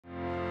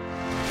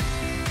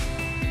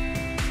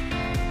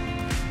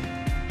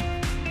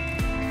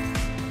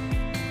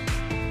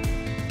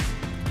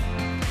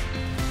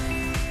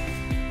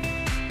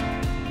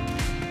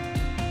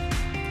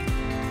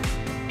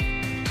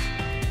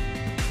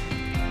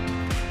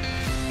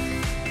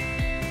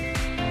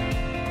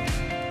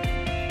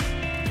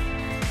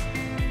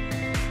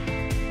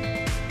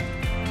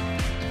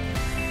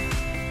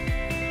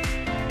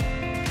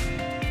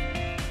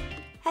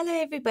Hello,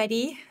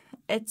 everybody.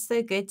 It's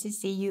so good to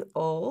see you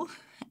all.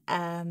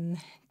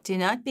 Do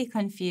not be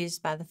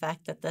confused by the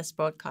fact that this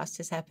broadcast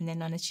is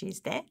happening on a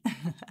Tuesday.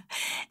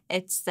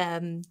 It's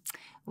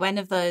one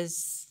of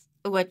those,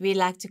 what we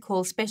like to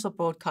call special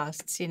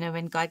broadcasts,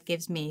 when God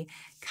gives me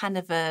kind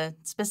of a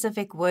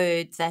specific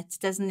word that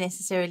doesn't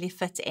necessarily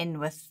fit in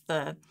with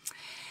the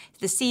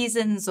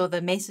seasons or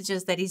the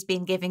messages that he's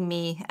been giving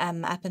me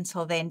up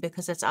until then,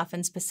 because it's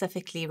often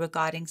specifically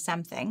regarding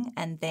something.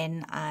 And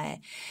then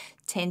I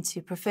tend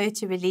to prefer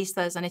to release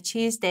those on a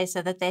Tuesday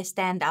so that they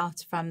stand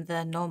out from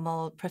the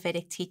normal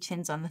prophetic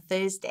teachings on the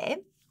Thursday.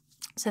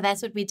 So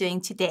that's what we're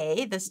doing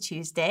today, this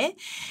Tuesday.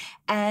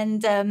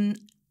 And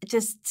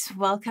just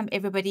welcome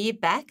everybody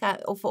back.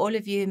 For all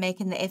of you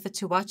making the effort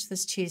to watch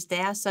this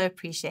Tuesday, I so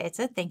appreciate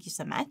it. Thank you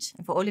so much.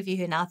 And for all of you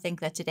who now think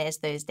that today is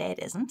Thursday,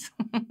 it isn't.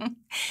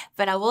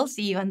 But I will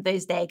see you on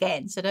Thursday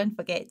again, so don't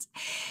forget.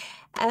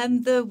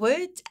 The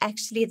word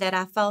actually that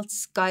I felt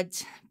God,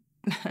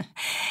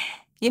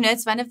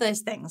 it's one of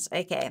those things.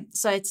 Okay,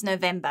 so it's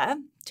November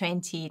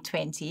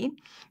 2020,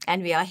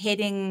 and we are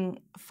heading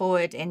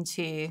forward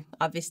into,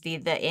 obviously,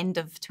 the end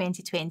of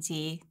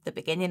 2020, the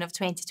beginning of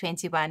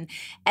 2021.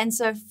 And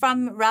so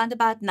from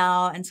roundabout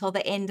now until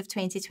the end of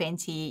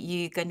 2020,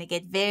 you're going to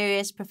get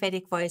various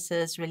prophetic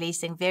voices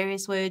releasing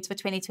various words for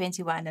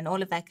 2021 and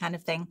all of that kind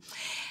of thing.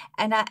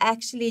 And I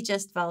actually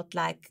just felt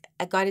like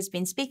God has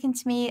been speaking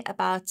to me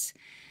about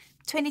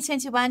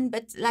 2021,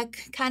 but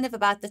like kind of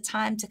about the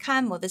time to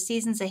come or the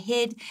seasons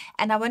ahead.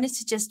 And I wanted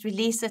to just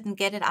release it and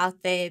get it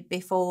out there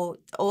before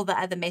all the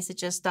other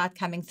messages start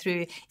coming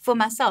through for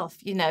myself,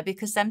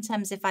 because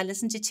sometimes if I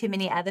listen to too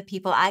many other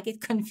people, I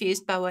get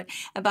confused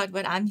about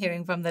what I'm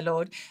hearing from the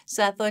Lord.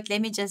 So I thought, let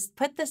me just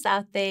put this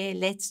out there.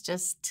 Let's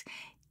just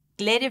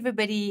let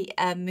everybody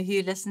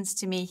who listens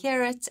to me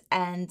hear it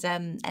and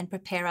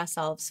prepare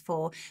ourselves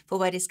for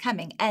what is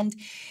coming. And,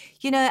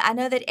 I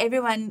know that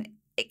everyone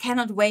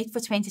cannot wait for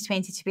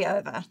 2020 to be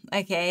over.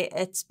 Okay,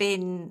 it's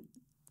been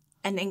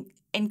an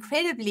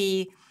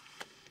incredibly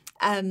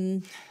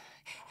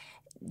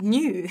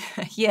new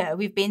year.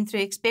 We've been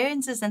through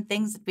experiences and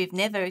things that we've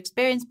never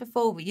experienced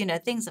before.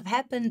 Things have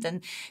happened,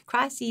 and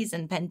crises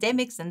and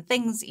pandemics and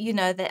things,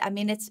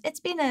 it's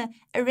been a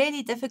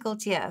really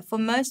difficult year for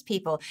most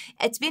people.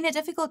 It's been a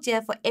difficult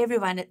year for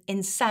everyone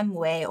in some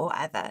way or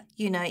other.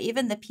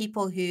 Even the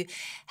people who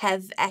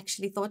have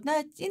actually thought,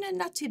 no,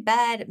 not too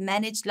bad,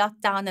 managed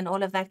lockdown and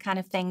all of that kind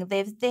of thing.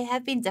 There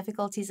have been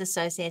difficulties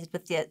associated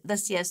with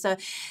this year. So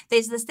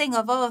there's this thing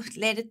of,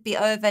 let it be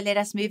over, let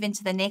us move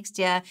into the next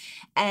year.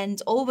 And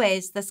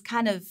always this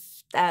kind of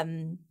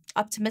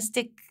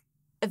optimistic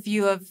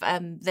view of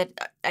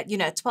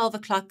that, 12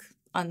 o'clock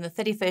on the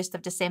 31st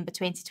of December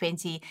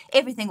 2020,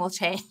 everything will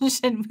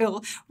change and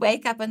we'll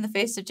wake up on the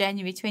 1st of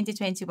January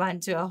 2021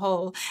 to a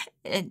whole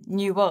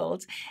new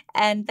world.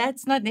 And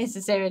that's not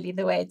necessarily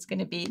the way it's going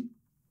to be.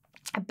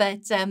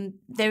 But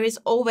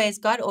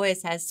God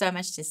always has so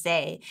much to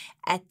say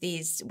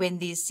when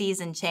these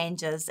season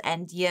changes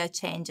and year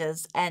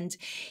changes, and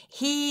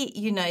he,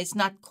 is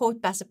not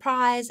caught by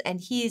surprise, and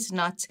he's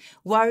not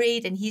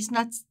worried, and he's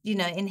not,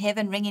 in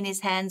heaven wringing his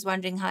hands,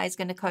 wondering how he's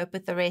going to cope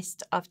with the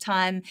rest of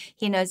time.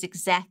 He knows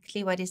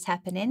exactly what is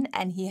happening,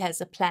 and he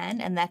has a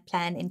plan, and that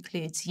plan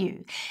includes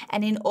you.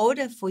 And in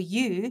order for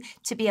you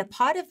to be a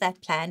part of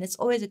that plan, it's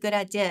always a good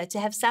idea to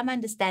have some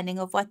understanding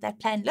of what that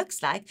plan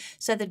looks like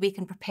so that we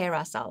can prepare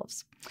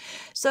ourselves.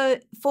 So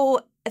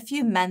for a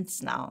few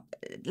months now,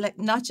 like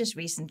not just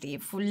recently,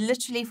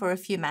 literally for a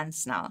few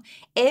months now,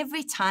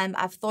 every time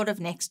I've thought of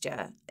next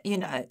year,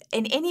 in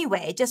any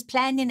way, just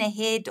planning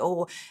ahead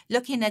or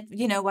looking at,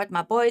 what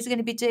my boys are going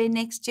to be doing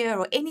next year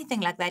or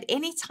anything like that,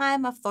 any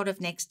time I've thought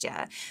of next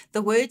year,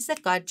 the words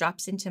that God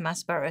drops into my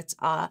spirit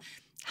are,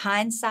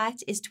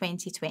 hindsight is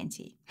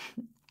 2020.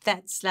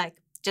 That's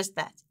like just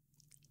that,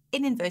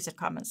 in inverted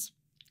commas.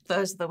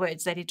 Those are the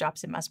words that he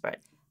drops in my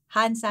spirit.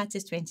 Hindsight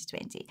is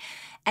 2020.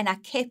 And I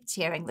kept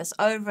hearing this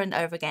over and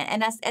over again.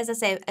 And as I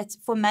say, it's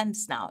for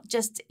months now.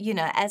 Just,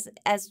 as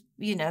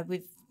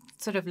we've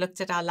sort of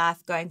looked at our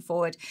life going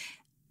forward,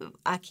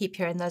 I keep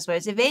hearing those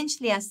words.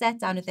 Eventually, I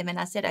sat down with him and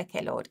I said,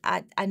 okay, Lord,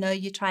 I know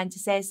you're trying to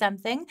say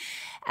something.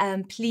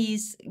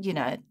 Please,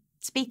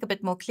 speak a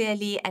bit more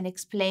clearly and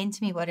explain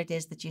to me what it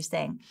is that you're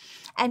saying.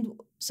 And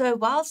so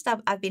whilst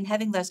I've been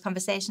having those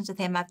conversations with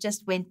him, I've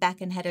just went back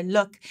and had a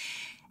look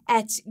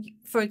at,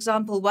 for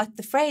example, what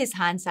the phrase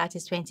hindsight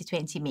is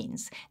 2020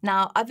 means.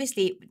 Now,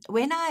 obviously,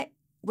 when I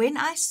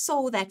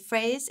saw that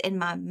phrase in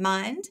my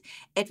mind,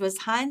 it was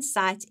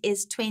hindsight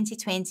is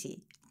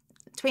 2020.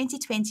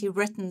 2020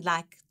 written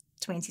like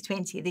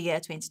 2020, the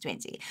year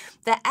 2020.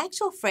 The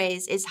actual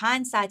phrase is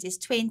hindsight is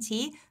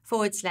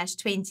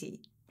 20/20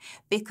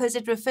 because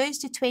it refers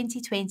to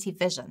 2020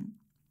 vision.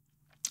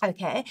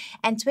 Okay,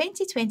 and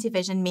 2020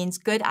 vision means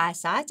good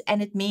eyesight,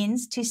 and it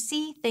means to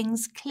see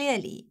things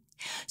clearly.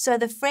 So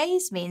the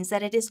phrase means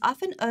that it is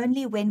often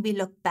only when we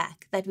look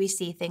back that we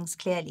see things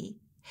clearly.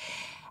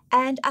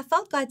 And I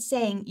felt God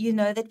saying,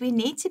 that we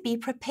need to be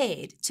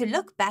prepared to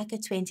look back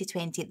at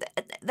 2020.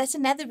 That's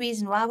another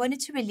reason why I wanted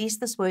to release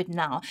this word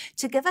now,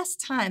 to give us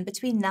time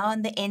between now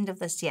and the end of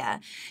this year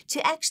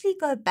to actually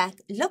go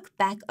back, look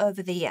back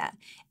over the year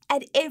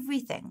at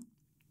everything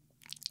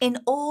in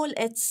all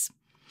its,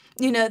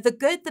 the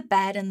good, the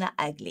bad, and the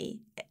ugly.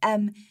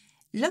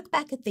 Look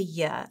back at the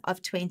year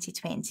of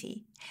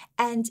 2020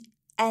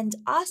 and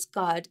ask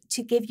God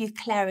to give you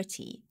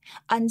clarity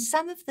on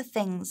some of the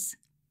things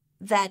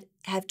that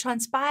have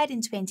transpired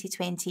in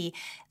 2020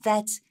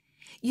 that,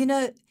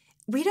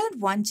 we don't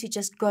want to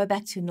just go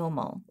back to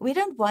normal. We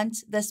don't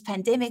want this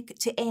pandemic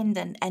to end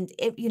and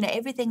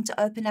everything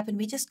to open up and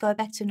we just go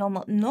back to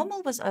normal.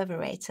 Normal was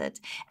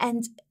overrated,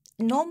 and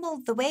normal,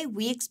 the way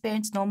we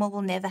experience normal,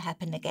 will never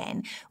happen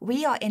again.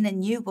 We are in a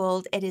new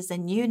world. It is a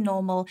new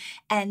normal,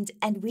 and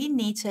we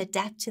need to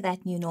adapt to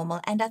that new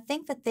normal. And I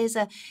think that there's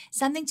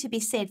something to be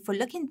said for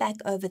looking back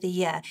over the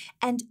year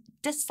and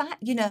decide,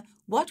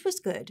 what was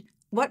good,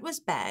 what was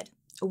bad,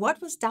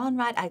 what was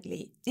downright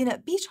ugly.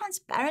 Be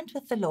transparent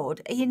with the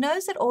Lord. He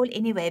knows it all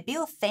anyway. Be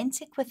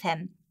authentic with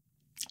Him.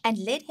 And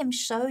let Him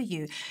show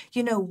you,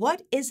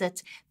 what is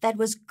it that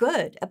was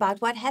good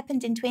about what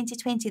happened in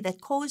 2020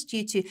 that caused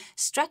you to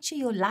structure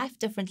your life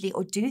differently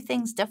or do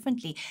things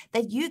differently,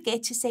 that you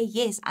get to say,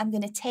 yes, I'm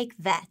going to take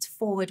that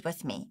forward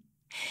with me.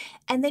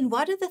 And then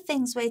what are the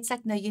things where it's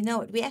like, no, you know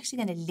what, we're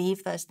actually going to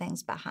leave those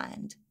things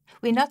behind.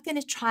 We're not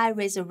going to try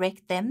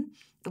resurrect them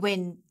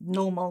when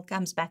normal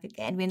comes back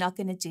again. We're not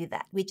going to do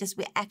that. We're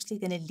actually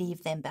going to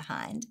leave them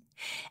behind.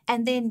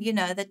 And then,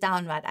 the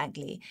downright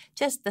ugly,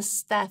 just the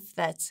stuff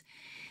that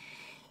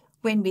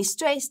when we're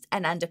stressed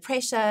and under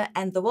pressure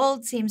and the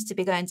world seems to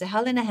be going to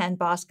hell in a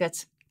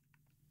handbasket,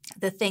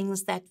 the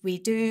things that we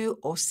do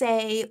or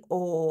say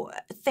or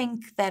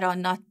think that are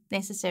not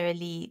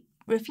necessarily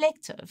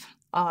reflective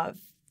of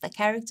the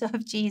character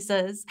of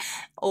Jesus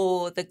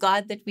or the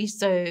God that we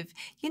serve,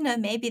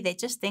 maybe they're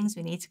just things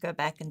we need to go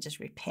back and just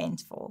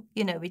repent for.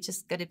 We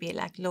just got to be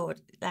like,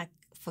 Lord,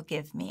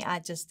 forgive me. I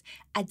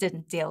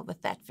didn't deal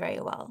with that very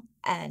well.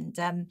 And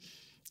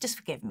just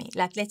forgive me.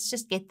 Let's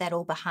just get that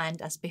all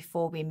behind us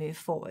before we move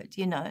forward,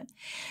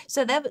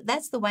 So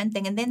that's the one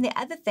thing. And then the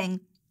other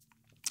thing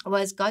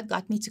was God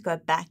got me to go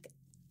back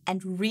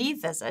and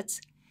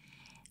revisit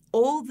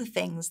all the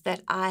things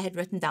that I had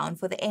written down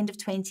for the end of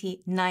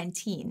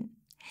 2019.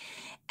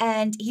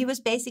 And He was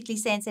basically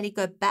saying that He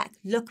go back,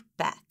 look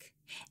back,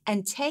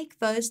 and take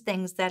those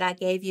things that I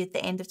gave you at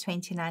the end of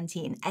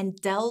 2019 and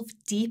delve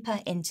deeper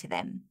into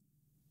them.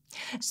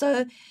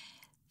 So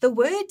the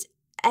word,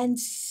 and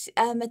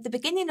at the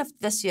beginning of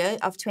this year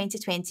of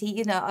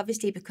 2020,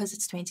 obviously because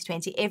it's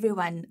 2020,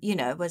 everyone,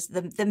 was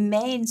the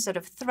main sort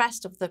of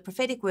thrust of the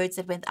prophetic words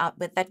that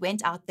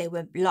went out there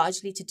were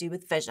largely to do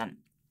with vision.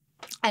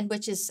 And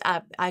which is,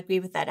 I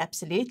agree with that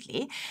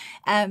absolutely.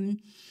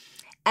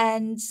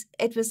 And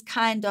it was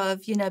kind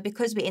of,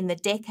 because we're in the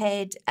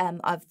decade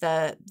of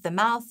the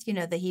mouth,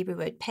 the Hebrew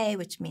word peh,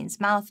 which means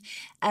mouth,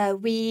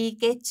 we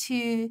get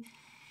to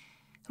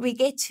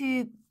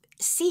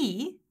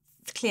see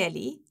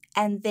clearly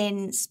and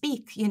then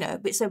speak,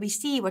 so we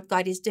see what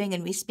God is doing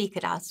and we speak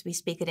it out, we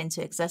speak it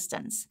into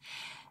existence.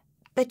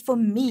 But for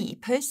me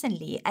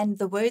personally, and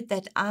the word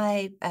that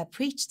I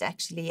preached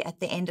actually at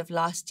the end of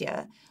last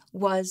year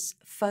was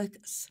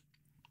focus.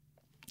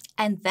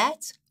 And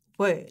that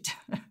word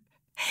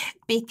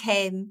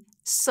became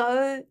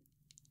so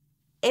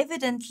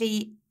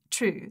evidently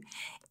true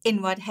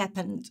in what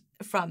happened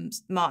from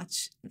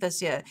March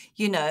this year.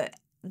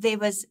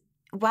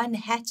 One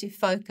had to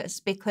focus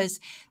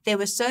because there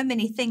were so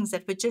many things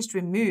that were just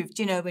removed,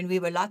 when we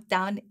were locked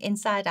down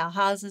inside our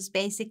houses,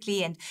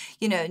 basically, and,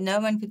 no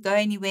one could go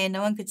anywhere,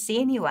 no one could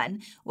see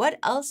anyone. What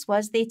else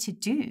was there to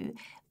do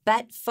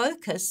but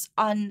focus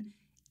on?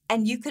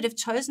 And you could have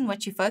chosen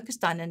what you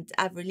focused on. And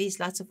I've released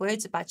lots of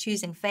words about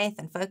choosing faith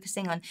and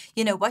focusing on,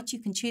 what you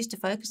can choose to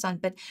focus on.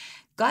 But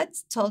God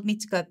told me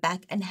to go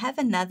back and have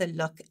another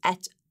look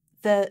at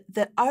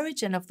the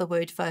origin of the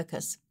word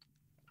focus.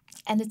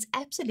 And it's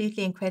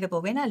absolutely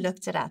incredible. When I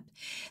looked it up,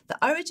 the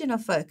origin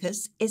of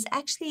focus is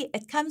actually,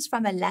 it comes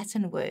from a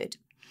Latin word.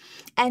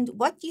 And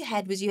what you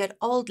had was you had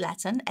Old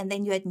Latin and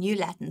then you had New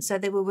Latin. So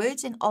there were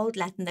words in Old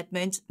Latin that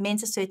meant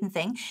a certain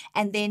thing.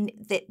 And then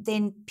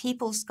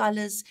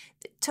scholars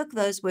took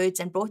those words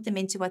and brought them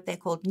into what they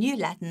called New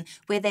Latin,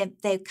 where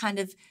they kind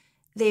of,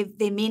 their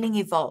meaning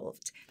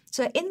evolved.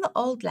 So in the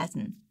Old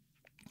Latin,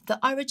 the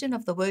origin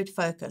of the word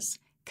focus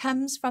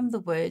comes from the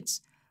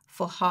words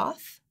for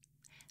hearth,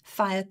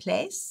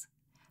 fireplace,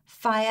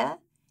 fire,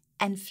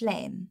 and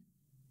flame.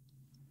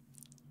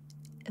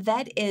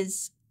 That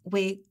is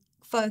where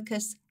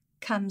focus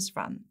comes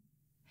from.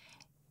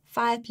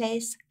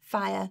 Fireplace,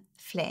 fire,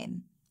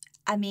 flame.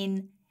 I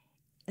mean,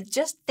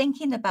 just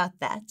thinking about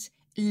that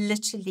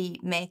literally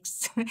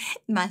makes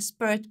my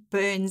spirit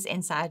burns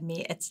inside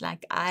me. It's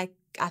like I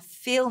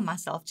feel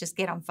myself just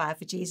get on fire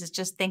for Jesus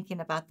just thinking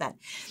about that.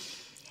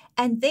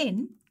 And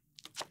then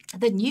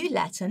the New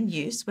Latin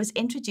use was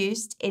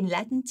introduced in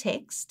Latin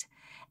text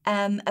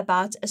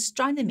about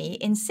astronomy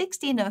in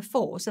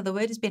 1604. So the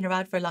word has been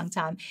around for a long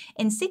time.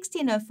 In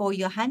 1604,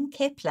 Johann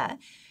Kepler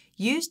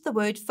used the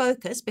word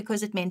focus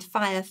because it meant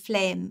fire,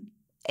 flame,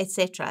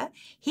 etc.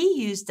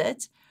 He used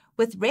it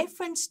with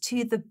reference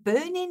to the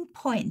burning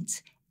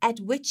point at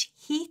which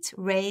heat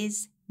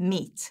rays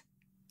meet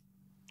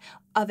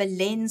of a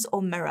lens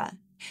or mirror.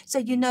 So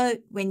you know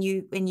when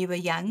you were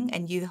young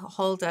and you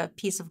hold a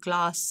piece of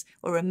glass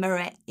or a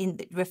mirror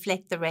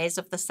reflect the rays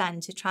of the sun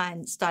to try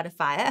and start a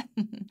fire.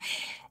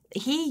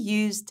 He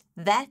used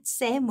that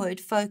same word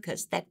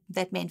focus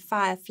that meant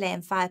fire,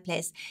 flame,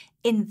 fireplace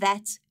in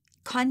that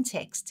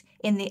context,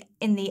 in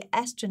the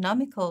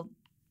astronomical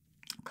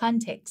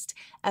context,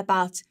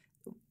 about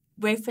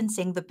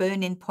referencing the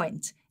burning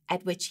point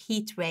at which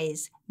heat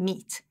rays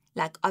meet,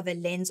 like of a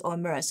lens or a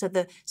mirror. So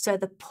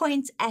the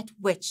point at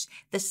which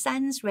the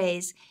sun's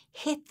rays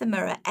hit the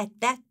mirror, at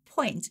that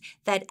point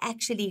that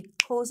actually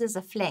causes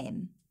a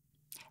flame,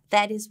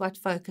 that is what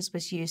focus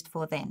was used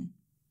for then.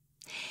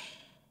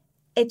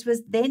 It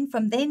was then,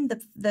 from then,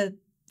 the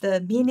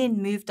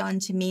meaning moved on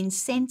to mean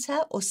center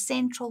or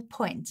central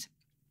point,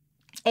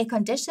 a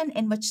condition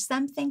in which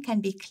something can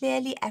be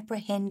clearly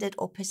apprehended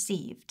or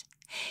perceived.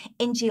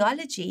 In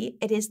geology,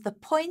 it is the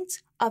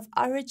point of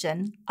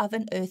origin of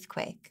an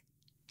earthquake.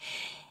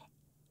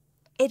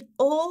 It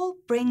all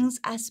brings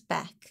us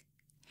back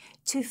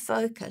to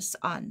focus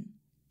on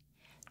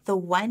the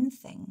one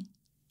thing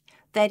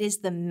that is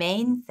the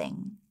main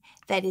thing,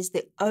 that is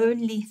the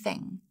only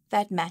thing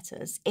that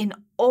matters in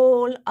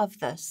all of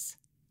this,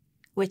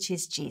 which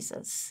is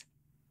Jesus.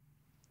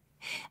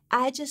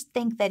 I just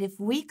think that if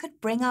we could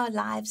bring our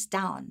lives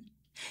down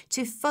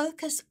to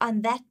focus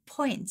on that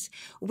point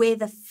where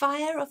the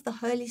fire of the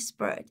Holy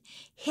Spirit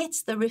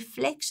hits the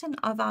reflection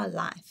of our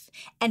life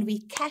and we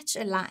catch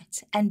a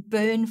light and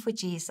burn for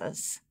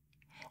Jesus,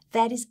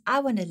 that is,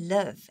 I want to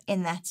live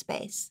in that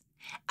space.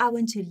 I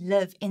want to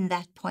live in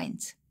that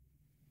point.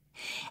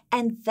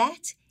 And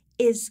that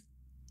is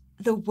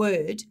the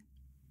word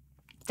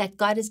that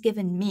God has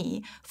given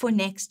me for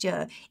next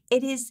year.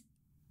 It is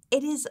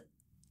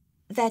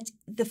that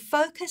the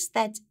focus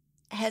that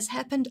has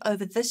happened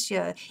over this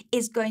year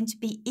is going to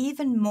be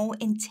even more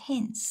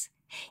intense,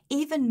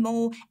 even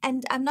more.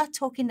 And I'm not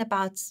talking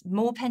about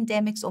more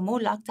pandemics or more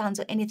lockdowns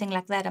or anything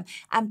like that.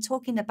 I'm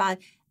talking about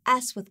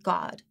us with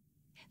God,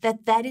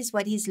 that is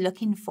what he's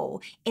looking for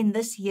in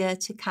this year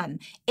to come,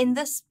 in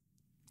this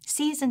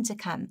season to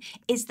come,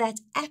 is that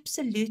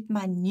absolute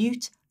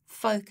minute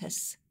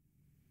focus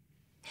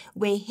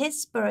where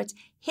his Spirit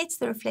hits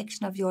the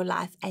reflection of your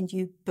life and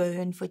you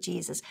burn for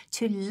Jesus,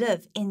 to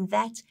live in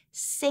that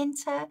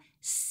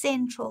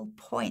central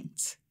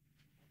point.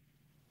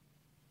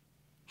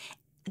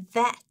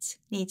 That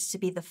needs to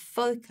be the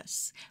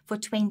focus for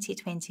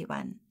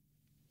 2021.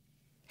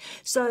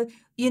 So,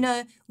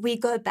 we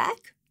go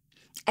back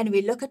and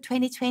we look at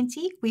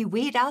 2020, we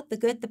weed out the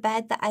good, the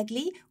bad, the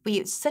ugly,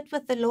 we sit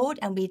with the Lord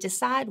and we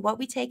decide what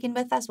we're taking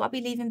with us, what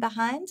we're leaving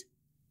behind.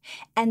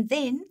 And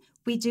then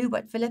we do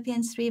what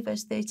Philippians 3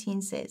 verse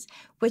 13 says,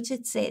 which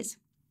it says,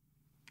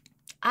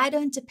 I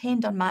don't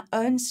depend on my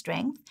own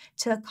strength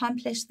to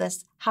accomplish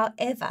this.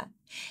 However,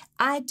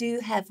 I do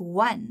have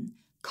one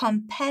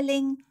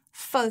compelling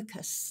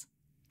focus.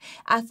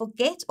 I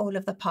forget all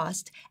of the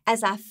past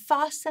as I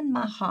fasten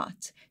my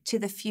heart to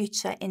the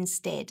future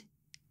instead.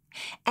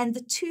 And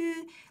the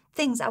two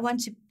things I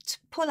want to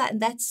pull out,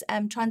 and that's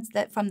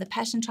from the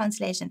Passion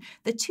Translation,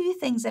 the two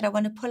things that I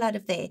want to pull out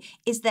of there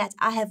is that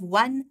I have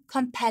one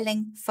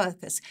compelling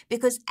focus,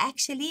 because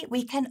actually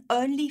we can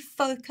only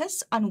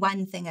focus on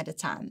one thing at a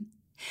time.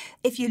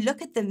 If you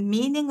look at the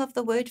meaning of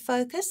the word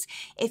focus,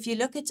 if you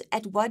look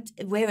at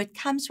where it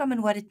comes from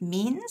and what it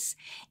means,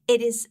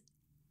 it is,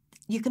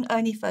 you can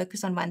only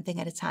focus on one thing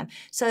at a time.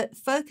 So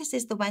focus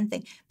is the one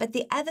thing. But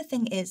the other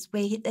thing is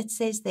where it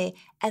says there,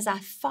 as I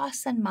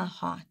fasten my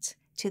heart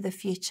to the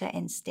future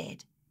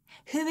instead.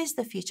 Who is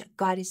the future?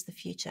 God is the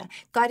future.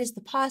 God is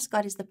the past.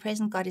 God is the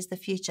present. God is the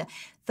future.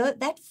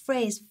 That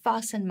phrase,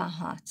 fasten my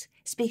heart,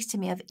 speaks to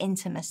me of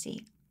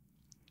intimacy.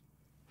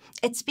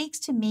 It speaks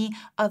to me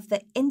of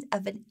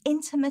an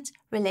intimate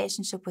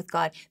relationship with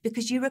God,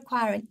 because you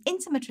require an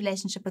intimate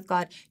relationship with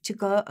God to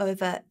go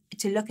over,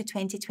 to look at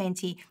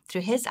 2020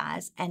 through his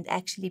eyes and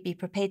actually be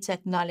prepared to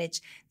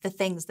acknowledge the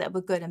things that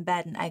were good and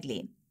bad and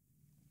ugly.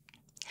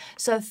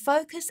 So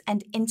focus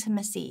and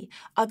intimacy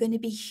are going to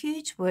be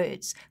huge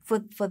words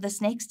for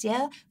this next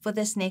year, for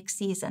this next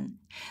season.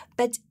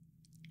 But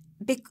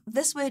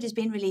this word has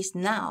been released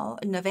now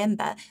in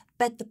November,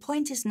 but the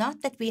point is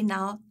not that we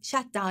now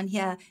shut down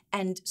here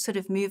and sort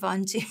of move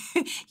on to,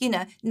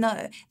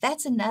 no,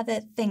 that's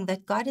another thing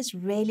that God has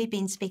really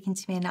been speaking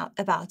to me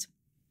about.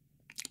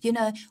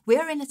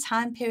 We're in a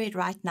time period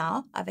right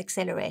now of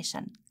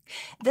acceleration.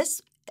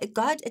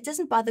 It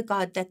doesn't bother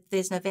God that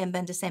there's November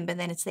and December and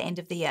then it's the end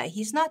of the year.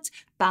 He's not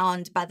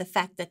bound by the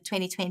fact that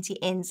 2020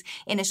 ends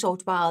in a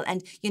short while.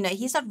 And,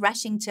 he's not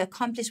rushing to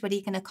accomplish what he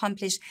can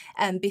accomplish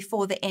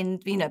before the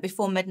end,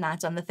 before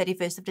midnight on the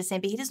 31st of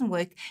December. He doesn't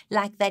work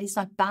like that. He's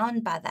not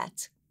bound by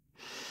that.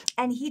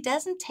 And he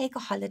doesn't take a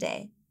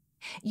holiday.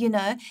 you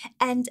know,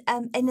 and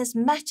as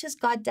much as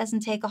God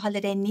doesn't take a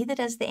holiday, neither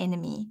does the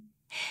enemy.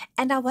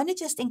 And I want to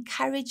just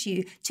encourage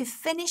you to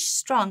finish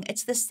strong.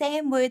 It's the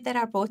same word that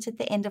I brought at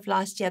the end of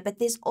last year, but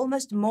there's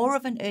almost more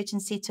of an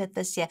urgency to it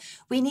this year.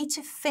 We need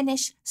to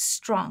finish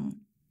strong.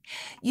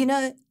 You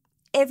know,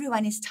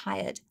 everyone is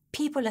tired.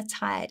 People are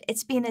tired.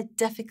 It's been a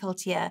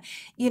difficult year.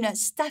 You know,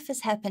 stuff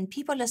has happened.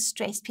 People are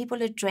stressed.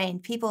 People are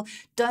drained. People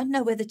don't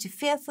know whether to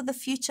fear for the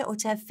future or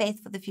to have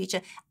faith for the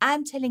future.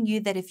 I'm telling you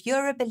that if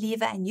you're a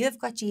believer and you've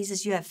got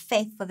Jesus, you have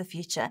faith for the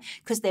future,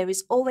 because there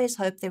is always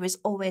hope. There is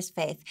always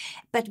faith.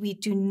 But we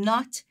do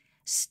not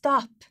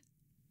stop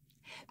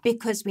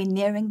because we're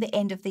nearing the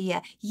end of the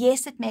year.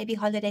 Yes, it may be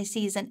holiday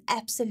season,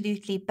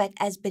 absolutely. But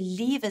as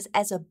believers,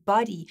 as a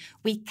body,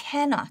 we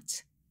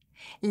cannot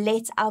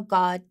let our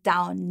guard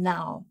down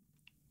now.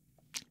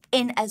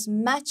 In as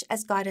much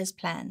as God has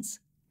plans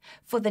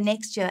for the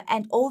next year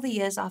and all the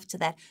years after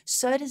that,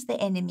 so does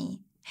the enemy.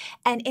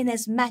 And in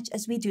as much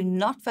as we do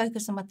not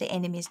focus on what the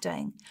enemy is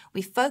doing,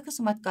 we focus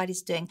on what God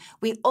is doing.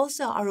 We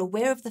also are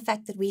aware of the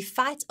fact that we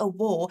fight a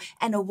war,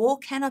 and a war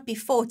cannot be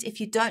fought if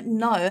you don't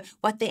know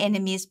what the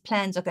enemy's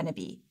plans are going to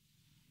be.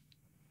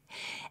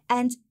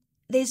 And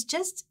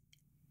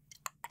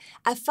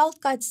I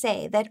felt God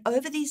say that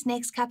over these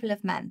next couple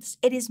of months,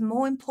 it is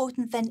more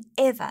important than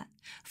ever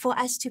for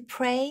us to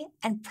pray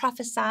and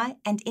prophesy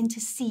and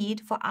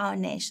intercede for our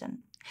nation.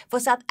 For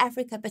South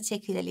Africa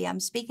particularly,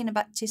 I'm speaking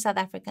about to South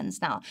Africans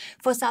now,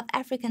 for South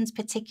Africans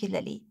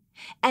particularly,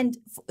 and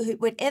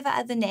whatever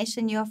other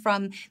nation you're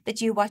from that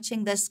you're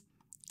watching this,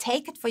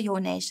 take it for your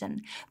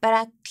nation. But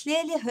I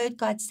clearly heard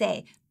God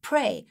say,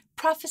 pray,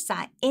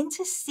 prophesy,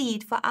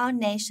 intercede for our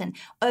nation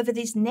over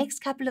these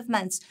next couple of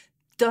months.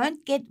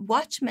 Don't get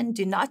Watchmen,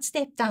 do not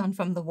step down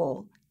from the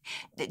wall.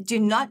 Do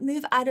not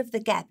move out of the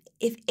gap.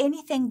 If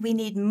anything, we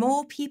need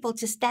more people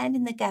to stand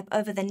in the gap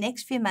over the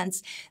next few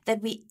months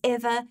that we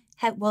ever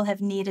will have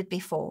needed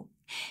before.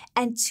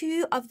 And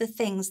two of the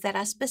things that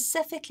I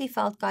specifically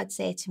felt God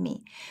say to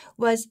me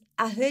was,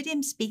 I heard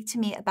him speak to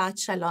me about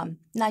shalom.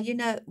 Now, you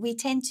know, we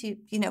tend to,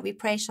 we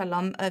pray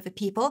shalom over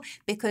people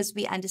because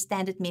we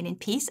understand it meaning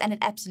peace, and it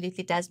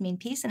absolutely does mean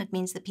peace, and it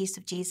means the peace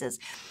of Jesus.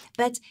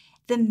 But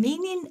the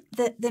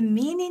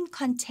meaning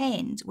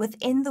contained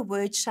within the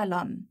word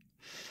shalom,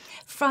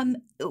 from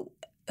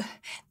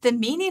the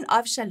meaning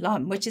of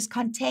shalom, which is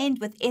contained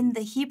within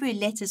the Hebrew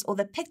letters or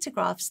the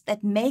pictographs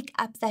that make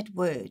up that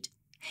word,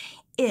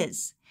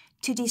 is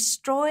to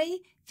destroy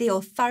the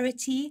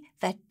authority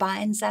that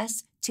binds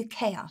us to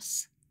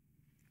chaos.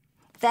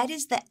 That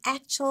is the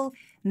actual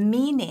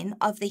meaning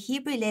of the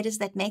Hebrew letters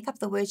that make up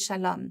the word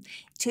shalom,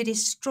 to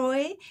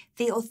destroy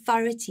the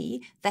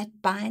authority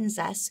that binds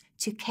us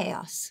to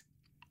chaos.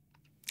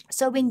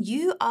 So when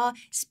you are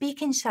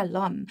speaking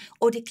shalom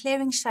or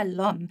declaring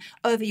shalom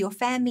over your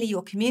family,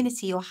 your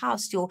community, your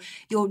house,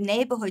 your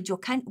neighborhood, your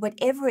country,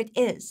 whatever it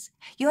is,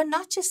 you're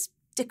not just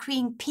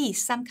decreeing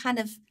peace, some kind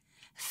of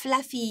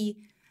fluffy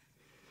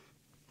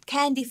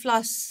candy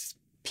floss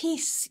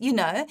peace,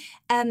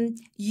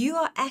 you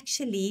are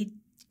actually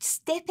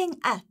stepping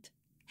up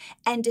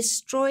and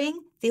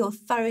destroying the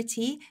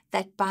authority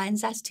that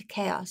binds us to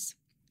chaos.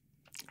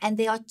 And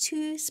there are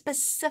two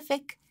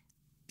specific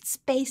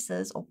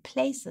spaces or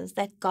places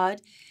that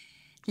God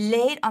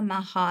laid on my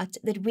heart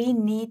that we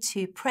need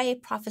to pray,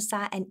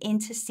 prophesy, and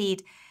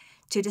intercede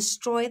to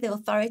destroy the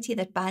authority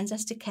that binds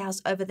us to chaos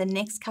over the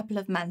next couple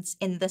of months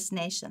in this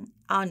nation,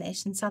 our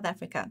nation, South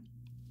Africa.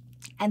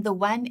 And the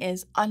one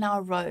is on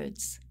our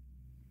roads.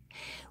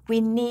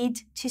 We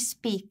need to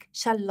speak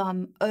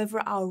shalom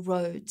over our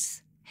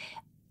roads,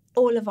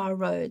 all of our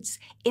roads,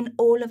 in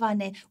all of our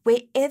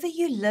wherever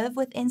you live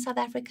within South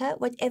Africa,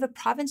 whatever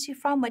province you're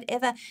from,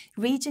 whatever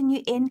region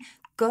you're in,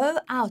 go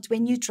out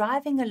when you're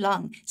driving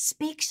along,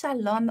 speak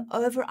shalom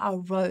over our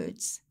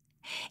roads.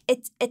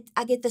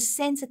 I get the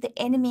sense that the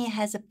enemy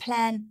has a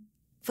plan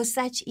for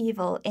such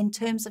evil in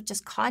terms of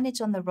just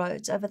carnage on the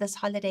roads over this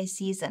holiday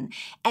season.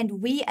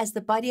 And we as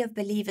the body of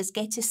believers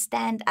get to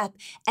stand up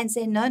and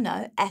say,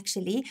 no,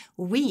 actually,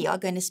 we are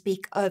going to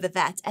speak over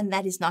that, and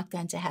that is not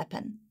going to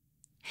happen.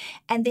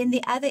 And then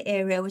the other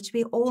area, which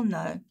we all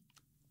know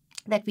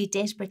that we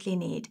desperately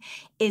need,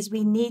 is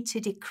we need to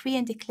decree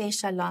and declare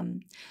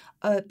shalom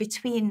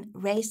between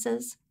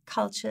races,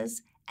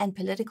 cultures, and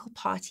political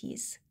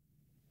parties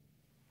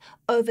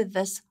over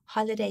this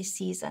holiday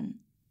season.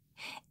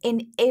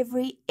 In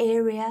every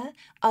area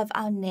of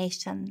our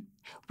nation,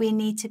 we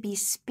need to be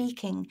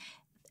speaking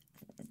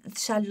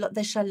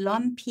the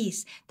shalom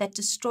peace that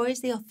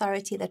destroys the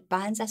authority that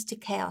binds us to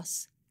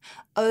chaos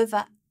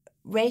over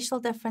racial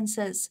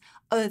differences,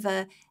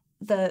 over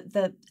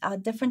our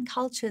different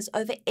cultures,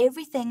 over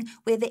everything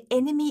where the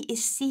enemy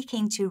is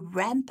seeking to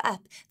ramp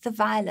up the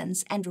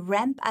violence and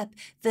ramp up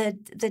the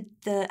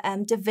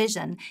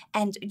division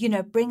and,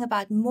 bring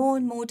about more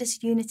and more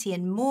disunity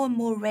and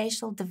more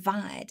racial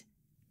divide.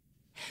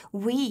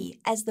 We,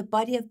 as the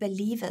body of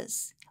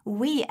believers,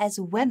 we as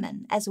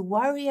women, as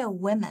warrior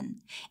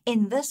women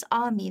in this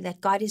army that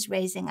God is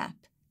raising up,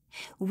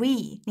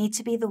 we need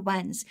to be the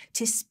ones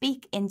to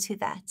speak into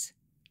that.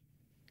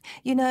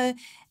 You know,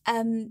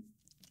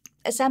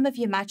 some of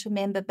you might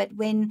remember, but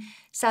when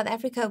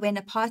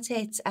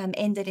apartheid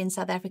ended in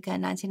South Africa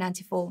in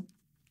 1994,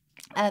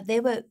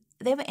 there were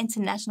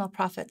international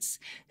prophets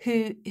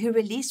who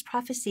released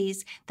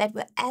prophecies that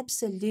were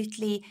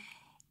absolutely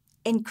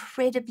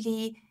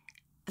incredibly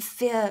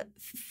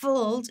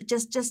fear-filled.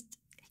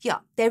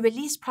 They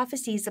released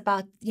prophecies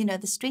about,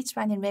 the streets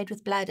running red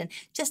with blood and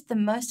just the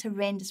most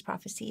horrendous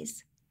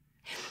prophecies.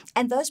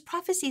 And those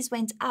prophecies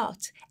went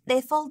out. They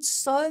filled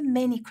so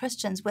many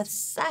Christians with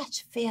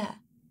such fear.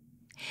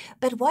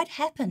 But what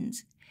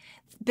happened?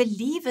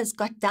 Believers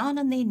got down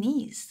on their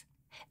knees.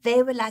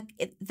 They were like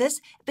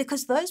this,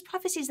 because those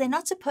prophecies, they're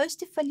not supposed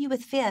to fill you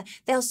with fear.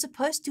 They're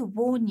supposed to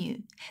warn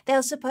you.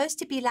 They're supposed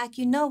to be like,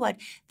 you know what,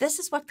 this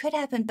is what could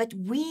happen, but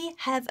we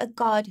have a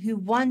God who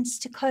wants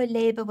to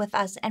co-labor with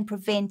us and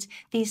prevent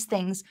these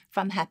things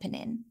from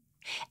happening.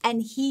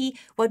 And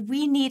what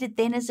we needed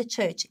then as a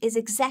church is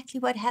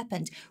exactly what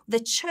happened. The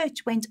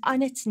church went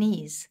on its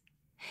knees,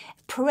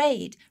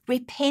 prayed,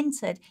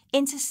 repented,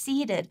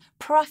 interceded,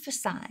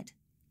 prophesied.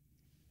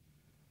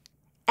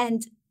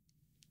 And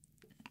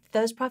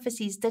those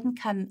prophecies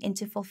didn't come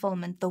into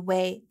fulfillment the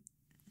way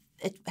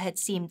it had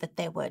seemed that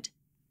they would.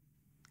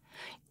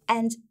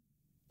 And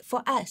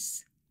for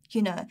us,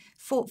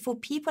 for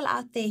people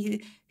out there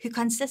who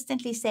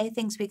consistently say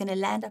things, we're going to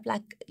land up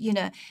like,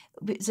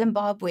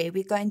 Zimbabwe,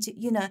 we're going to,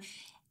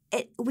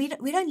 we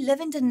don't live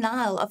in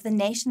denial of the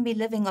nation we're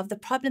living, of the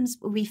problems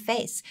we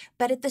face,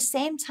 but at the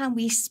same time,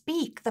 we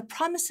speak the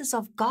promises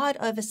of God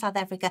over South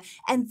Africa,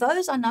 and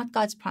those are not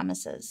God's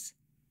promises.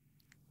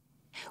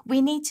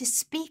 We need to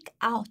speak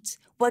out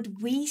what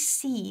we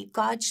see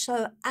God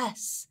show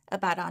us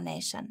about our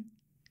nation.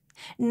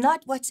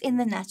 Not what's in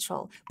the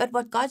natural, but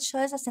what God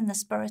shows us in the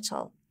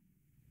spiritual.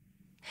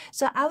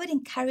 So I would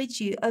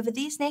encourage you over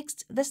this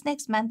next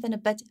month and a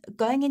bit,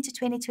 going into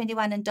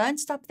 2021, and don't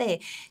stop there.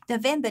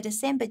 November,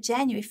 December,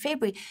 January,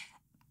 February,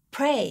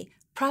 pray,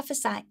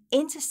 prophesy,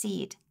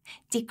 intercede,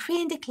 decree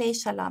and declare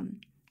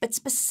shalom, but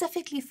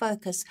specifically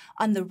focus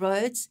on the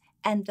roads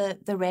and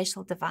the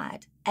racial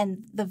divide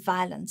and the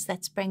violence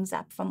that springs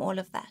up from all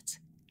of that.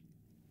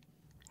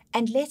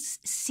 And let's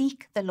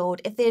seek the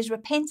Lord. If there's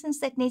repentance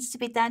that needs to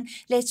be done,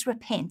 let's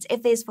repent.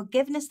 If there's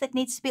forgiveness that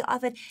needs to be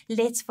offered,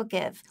 let's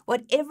forgive.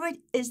 Whatever it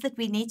is that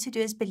we need to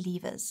do as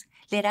believers,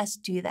 let us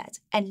do that.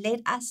 And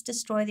let us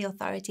destroy the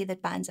authority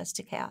that binds us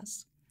to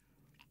chaos.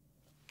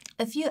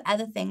 A few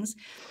other things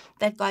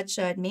that God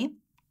showed me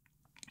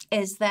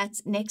is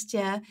that next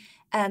year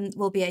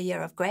will be a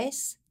year of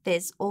grace.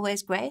 There's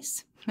always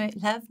grace.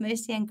 Love,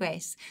 mercy, and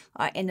grace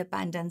are in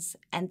abundance,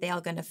 and they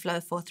are going to flow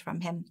forth from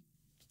Him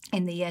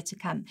in the year to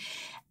come.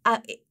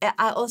 I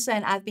also,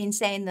 and I've been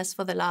saying this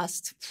for the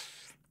last,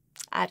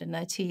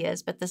 2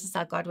 years, but this is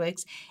how God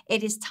works.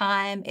 It is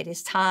time, it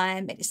is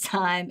time, it is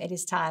time, it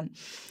is time.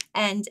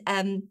 And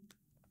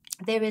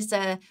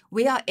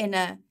we are in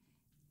a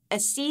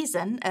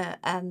season,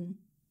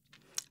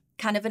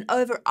 kind of an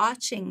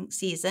overarching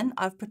season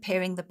of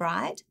preparing the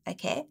bride,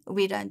 okay?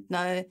 We don't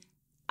know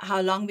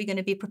how long we're going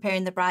to be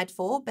preparing the bride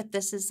for, but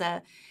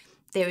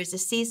there is a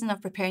season of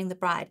preparing the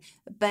bride.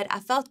 But I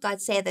felt God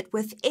say that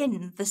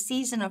within the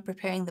season of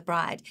preparing the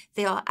bride,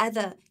 there are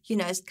other,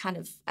 kind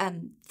of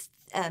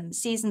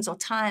seasons or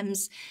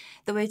times.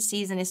 The word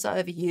season is so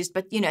overused,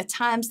 but,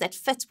 times that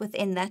fit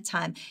within that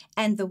time.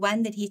 And the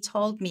one that He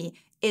told me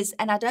is,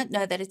 and I don't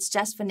know that it's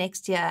just for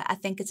next year, I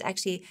think it's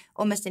actually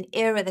almost an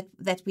era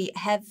that we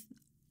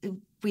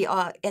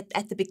are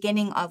at the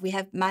beginning of,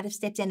 might have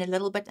stepped in a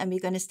little bit, and we're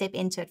going to step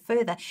into it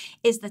further,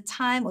 is the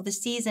time or the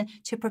season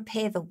to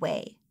prepare the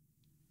way.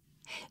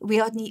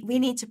 We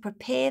need to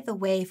prepare the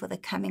way for the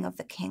coming of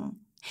the King.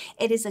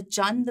 It is a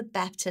John the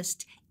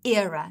Baptist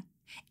era.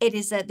 There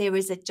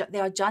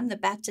are John the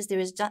Baptist, there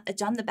is a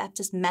John the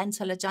Baptist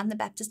mantle, a John the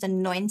Baptist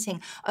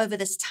anointing over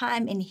this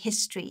time in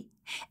history.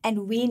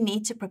 And we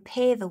need to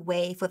prepare the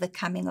way for the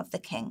coming of the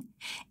King.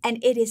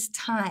 And it is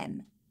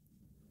time.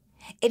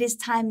 It is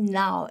time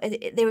now.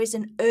 There is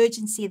an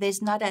urgency.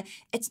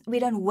 We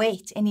don't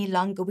wait any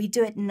longer. We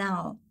do it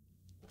now.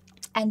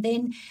 And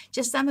then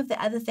just some of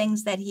the other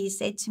things that He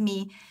said to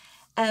me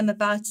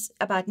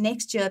about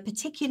next year,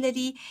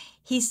 particularly,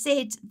 He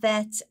said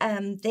that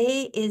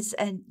there is,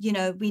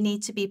 we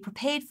need to be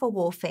prepared for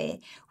warfare.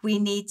 We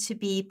need to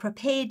be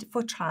prepared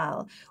for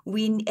trial.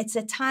 It's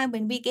a time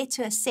when we get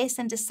to assess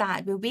and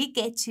decide, where we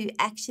get to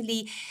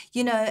actually,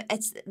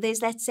 there's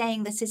that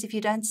saying that says, if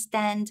you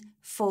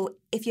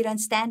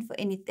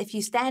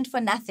stand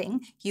for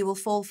nothing, you will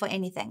fall for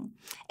anything.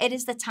 It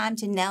is the time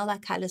to nail our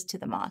colors to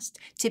the mast,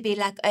 to be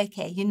like,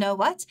 okay, you know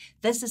what?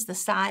 This is the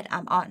side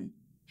I'm on.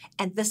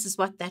 And this is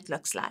what that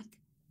looks like.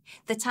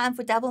 The time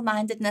for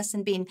double-mindedness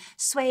and being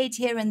swayed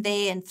here and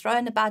there and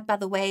thrown about by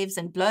the waves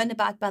and blown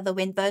about by the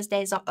wind, those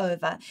days are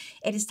over.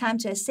 It is time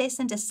to assess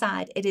and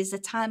decide. It is a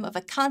time of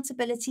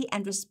accountability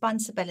and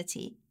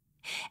responsibility.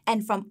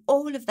 And from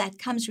all of that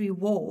comes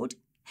reward,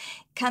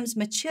 comes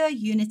mature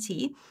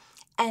unity,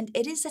 And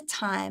it is a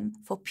time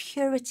for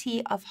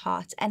purity of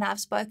heart. And I've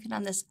spoken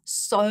on this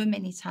so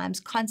many times: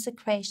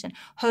 consecration,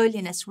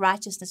 holiness,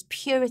 righteousness,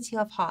 purity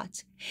of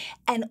heart.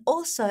 And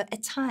also a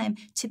time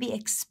to be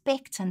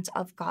expectant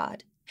of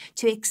God,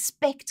 to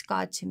expect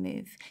God to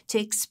move, to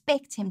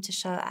expect Him to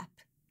show up,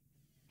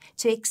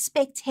 to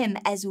expect Him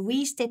as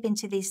we step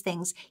into these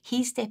things.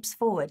 He steps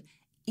forward.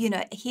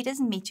 He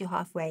doesn't meet you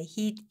halfway.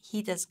 He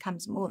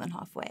comes more than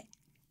halfway.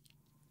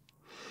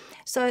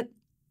 So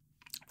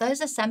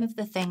those are some of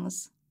the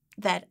things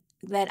that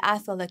I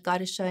feel that God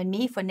has shown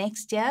me for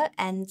next year,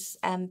 and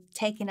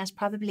taking us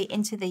probably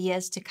into the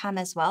years to come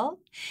as well.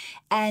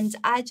 And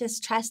I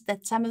just trust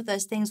that some of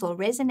those things will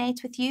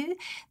resonate with you,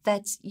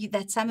 that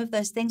some of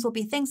those things will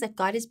be things that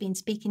God has been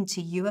speaking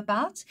to you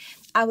about.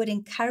 I would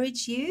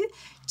encourage you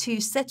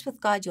to sit with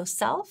God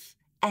yourself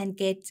and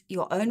get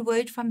your own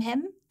word from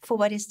Him for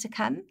what is to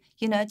come.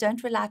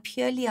 Don't rely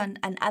purely on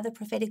other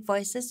prophetic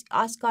voices.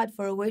 Ask God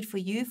for a word for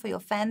you, for your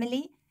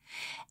family.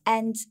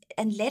 And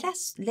let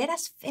us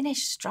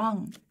finish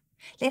strong.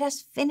 Let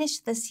us finish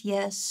this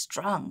year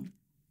strong.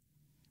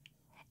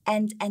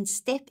 And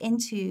step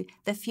into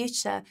the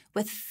future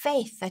with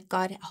faith that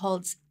God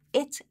holds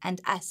it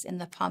and us in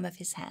the palm of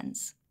His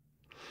hands.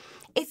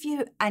 If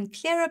you're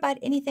unclear about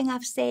anything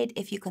I've said,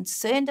 if you're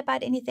concerned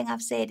about anything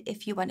I've said,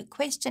 if you want to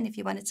question, if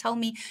you want to tell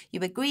me you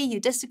agree, you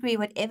disagree,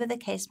 whatever the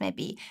case may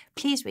be,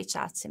 please reach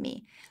out to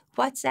me.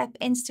 WhatsApp,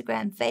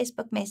 Instagram,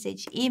 Facebook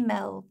message,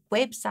 email,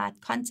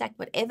 website, contact,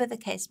 whatever the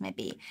case may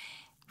be.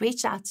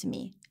 Reach out to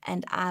me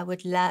and I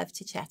would love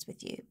to chat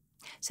with you.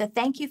 So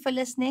thank you for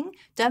listening.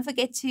 Don't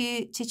forget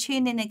to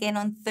tune in again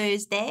on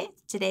Thursday.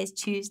 Today's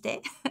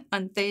Tuesday,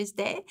 on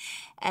Thursday.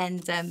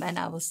 And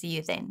I will see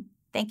you then.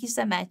 Thank you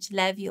so much.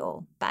 Love you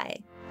all.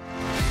 Bye.